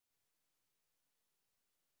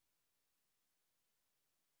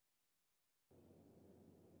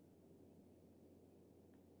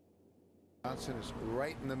Johnson is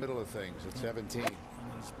right in the middle of things at 17. And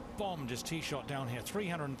he's bombed his tee shot down here.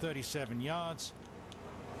 337 yards.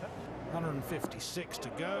 156 to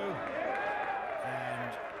go.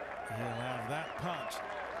 And he'll have that putt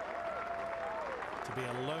to be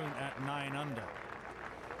alone at 9 under.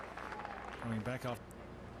 Coming back off.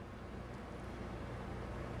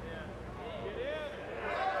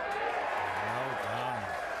 Well done.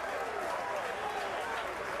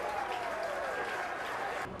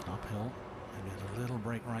 Uphill. Maybe a little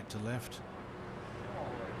break right to left.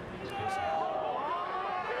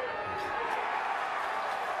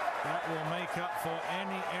 That will make up for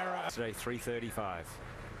any error. Today, 335.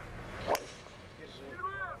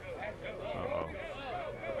 Uh-oh.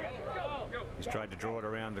 He's tried to draw it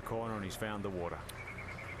around the corner and he's found the water.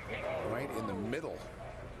 Right in the middle.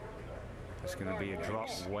 It's going to be a drop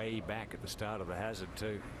way back at the start of the hazard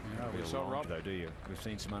too. Yeah, we saw Rob though, do you? We've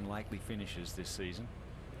seen some unlikely finishes this season.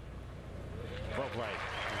 Well played.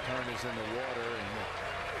 The turn is in the water,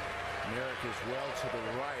 and Merrick is well to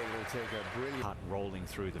the right. It'll take a brilliant putt rolling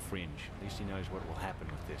through the fringe. At least he knows what will happen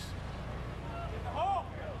with this.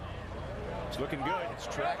 It's looking good. It's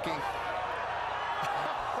tracking.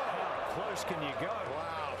 How close can you go?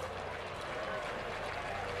 Wow.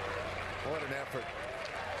 What an effort.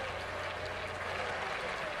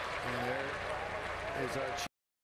 And there is our